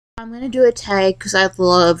I'm going to do a tag because I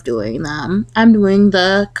love doing them. I'm doing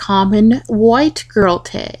the common white girl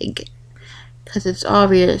tag because it's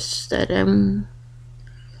obvious that I'm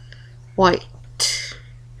white.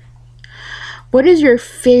 What is your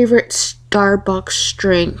favorite Starbucks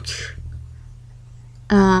drink?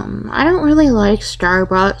 I don't really like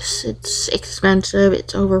Starbucks. It's expensive.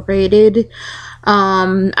 It's overrated.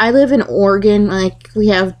 I live in Oregon. Like, we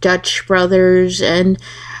have Dutch Brothers and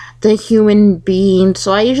the Human Bean.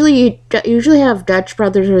 So I usually have Dutch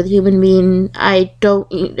Brothers or the Human Bean. I don't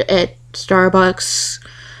eat at Starbucks.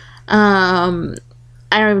 I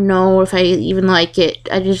don't even know if I even like it.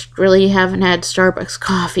 I just really haven't had Starbucks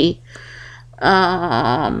coffee.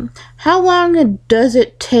 How long does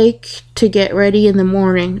it take to get ready in the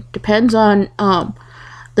morning? Depends on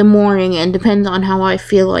the morning and depends on how I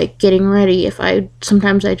feel like getting ready.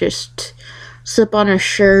 Sometimes I just slip on a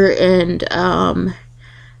shirt and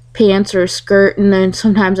pants or a skirt, and then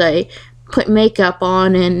sometimes I put makeup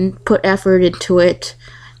on and put effort into it.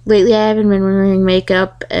 Lately I haven't been wearing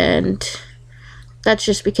makeup, and that's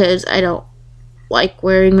just because I don't like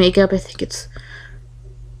wearing makeup. I think it's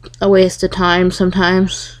a waste of time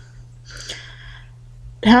sometimes.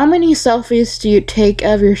 How many selfies do you take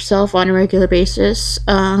of yourself on a regular basis?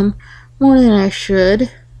 More than I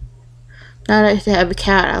should. Now that I have a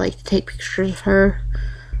cat, I like to take pictures of her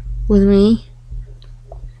with me.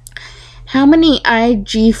 How many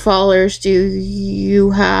IG followers do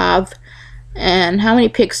you have, and how many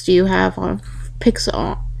pics do you have on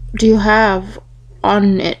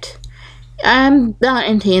it? I'm not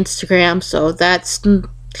into Instagram, so that's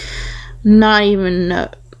not even a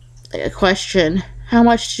question. How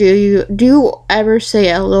much do you ever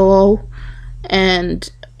say LOL and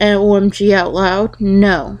OMG out loud?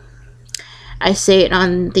 No. I say it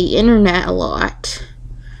on the internet a lot.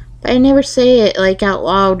 But I never say it like out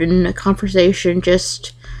loud in a conversation,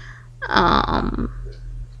 just on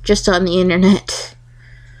the internet.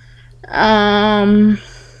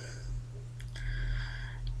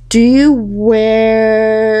 Do you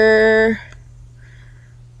wear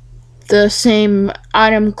the same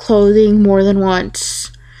item clothing more than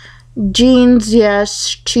once? Jeans,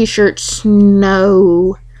 yes. T-shirts,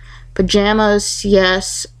 no. Pajamas,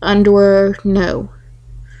 yes. Underwear, no.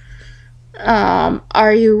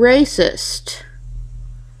 Are you racist?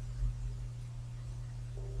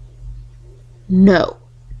 No.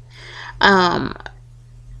 I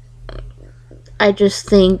just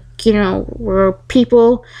think, we're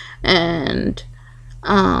people, and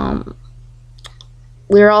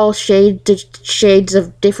we're all shades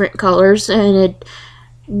of different colors, and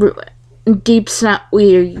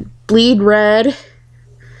we bleed red.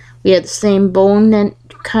 We have the same bone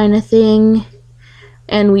kind of thing,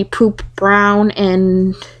 and we poop brown,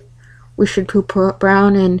 and we should poop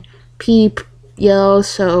brown and pee yellow.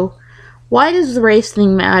 So why does the race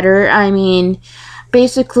thing matter? I mean,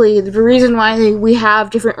 basically, the reason why we have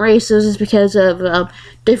different races is because of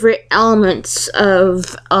different elements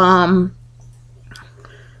of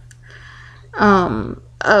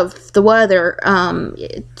the weather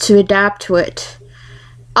to adapt to it.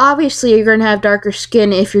 Obviously, you're going to have darker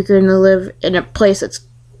skin if you're going to live in a place that's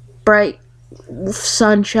bright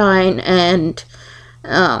sunshine and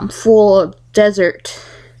full of desert.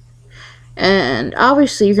 And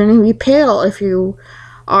obviously, you're going to be pale if you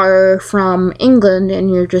are from England and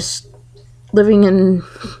you're just living in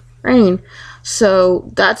rain. So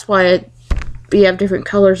that's why we have different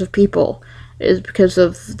colors of people, is because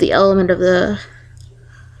of the element of the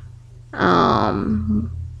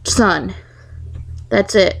sun.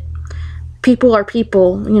 That's it. People are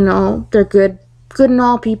people, they're good and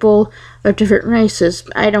all people of different races.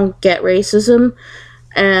 I don't get racism,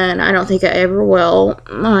 and I don't think I ever will.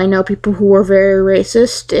 I know people who are very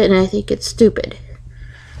racist, and I think it's stupid.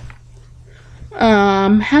 How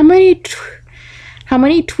many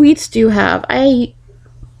tweets do you have? I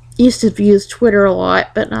used to use Twitter a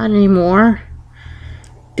lot, but not anymore.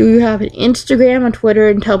 Do you have an Instagram, a Twitter,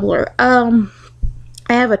 and Tumblr? I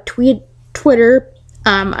have a Twitter.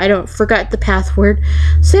 I forgot the password.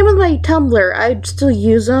 Same with my Tumblr. I still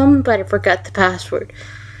use them, but I forgot the password.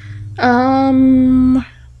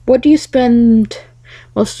 What do you spend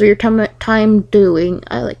most of your time doing?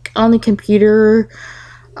 I like on the computer,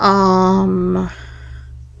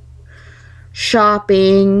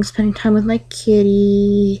 shopping, spending time with my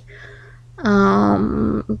kitty,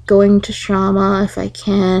 going to Shama if I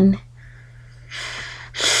can.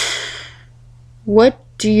 What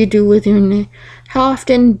do you do with your nails? How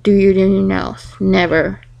often do you do your nails?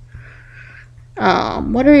 Never.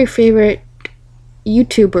 What are your favorite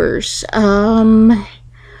YouTubers?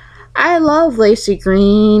 I I love Lacey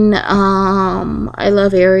Green. I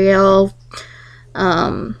love Ariel.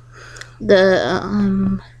 Um,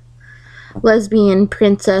 the lesbian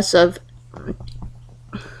princess of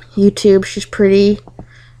YouTube. She's pretty,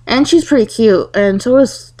 and she's pretty cute. And so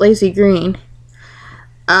is Lacey Green.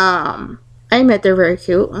 I admit they're very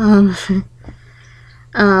cute.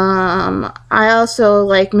 I also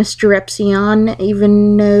like Mr. Epsilon,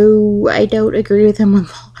 even though I don't agree with him on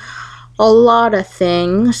a lot of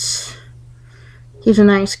things. He's a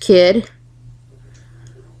nice kid.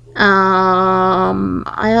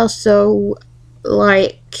 I also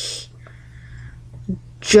like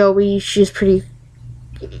Joey. She's pretty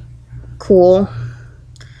cool.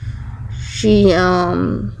 She's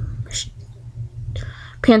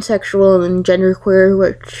pansexual and genderqueer,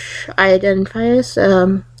 which I identify as,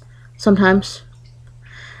 sometimes.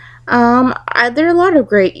 There are a lot of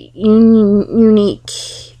great, unique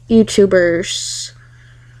YouTubers.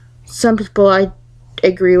 Some people I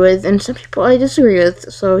agree with, and some people I disagree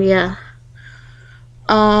with, so yeah.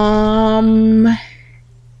 How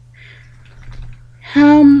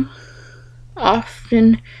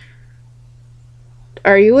often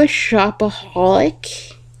are you a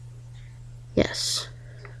shopaholic? Yes.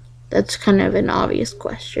 That's kind of an obvious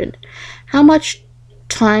question. How much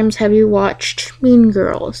times have you watched Mean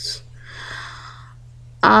Girls?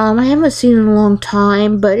 I haven't seen it in a long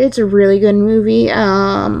time, but it's a really good movie.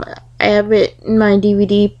 I have it in my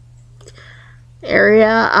DVD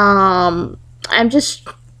area. I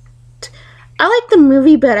like the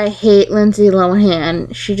movie, but I hate Lindsay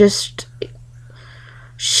Lohan.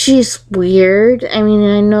 She's weird. I mean,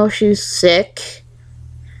 I know she's sick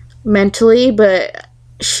mentally, but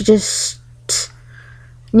she just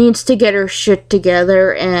needs to get her shit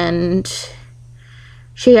together, and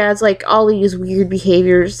she has like all these weird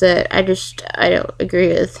behaviors that I don't agree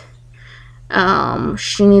with.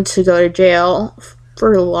 She needs to go to jail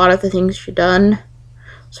for a lot of the things she's done.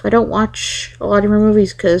 So I don't watch a lot of her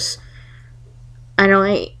movies because I know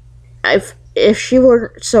if she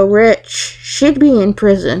were so rich, she'd be in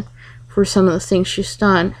prison for some of the things she's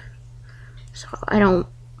done. So I don't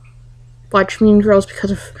watch Mean Girls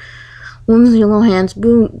because of Lindsay Lohan's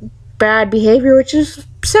bad behavior, which is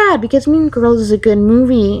sad because Mean Girls is a good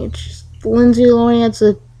movie. It's just Lindsay Lohan's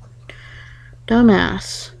a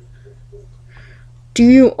dumbass. Do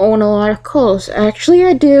you own a lot of clothes? Actually,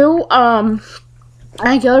 I do. I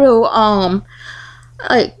go to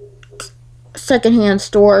like secondhand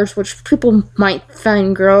stores, which people might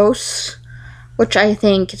find gross, which I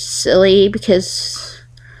think is silly because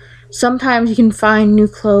sometimes you can find new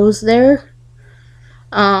clothes there.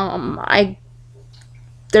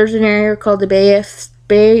 There's an area called the Bay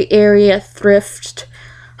Area Thrift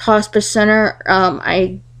Hospice Center.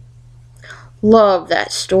 I love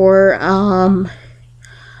that store.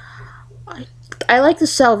 I like the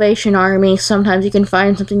Salvation Army. Sometimes you can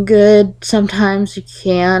find something good, sometimes you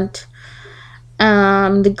can't.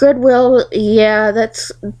 The Goodwill, yeah,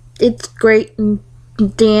 it's great and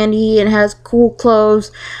dandy and has cool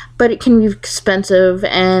clothes, but it can be expensive,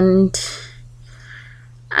 and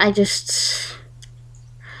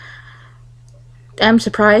I'm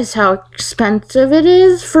surprised how expensive it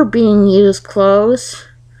is for being used clothes.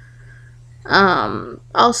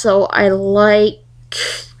 Also, I like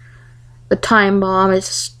the Time Bomb. It's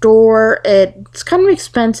a store. It's kind of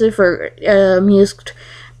expensive for used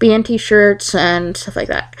band t-shirts and stuff like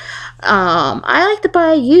that. I like to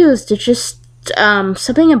buy used. It's just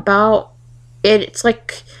something about it. It's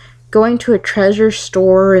like going to a treasure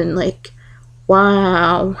store and like,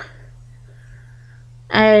 wow.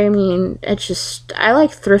 I mean, I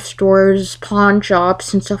like thrift stores, pawn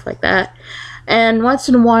shops, and stuff like that. And once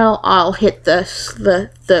in a while, I'll hit the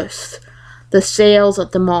sales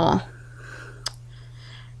at the mall.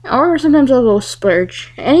 Or sometimes I'll go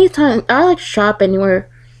splurge. Anytime, I like to shop anywhere.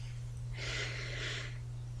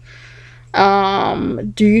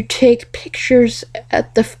 Do you take pictures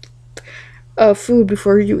at the food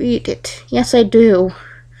before you eat it? Yes, I do.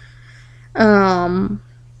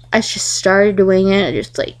 I just started doing it,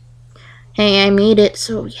 just like, hey, I made it,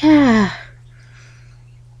 so yeah.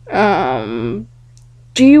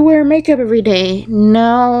 Do you wear makeup every day?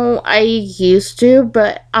 No, I used to,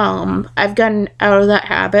 but, I've gotten out of that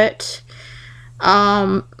habit.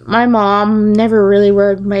 My mom never really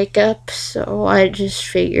wore makeup, so I just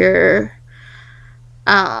figure,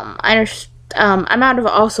 I'm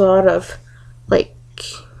also out of, like,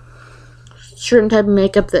 certain type of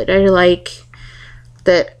makeup that I like,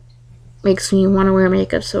 that makes me want to wear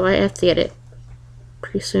makeup, so I have to get it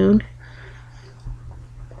pretty soon.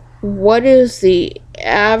 What is the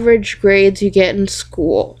average grades you get in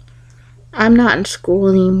school? I'm not in school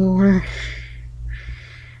anymore.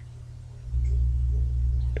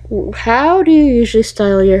 How do you usually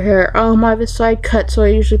style your hair? I have a side cut, so I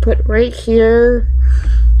usually put right here,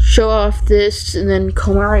 show off this, and then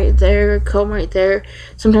comb right there, comb right there.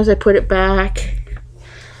 Sometimes I put it back.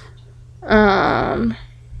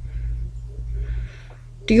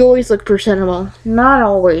 Do you always look presentable? Not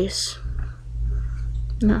always.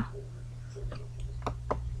 No.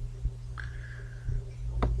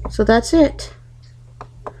 So that's it.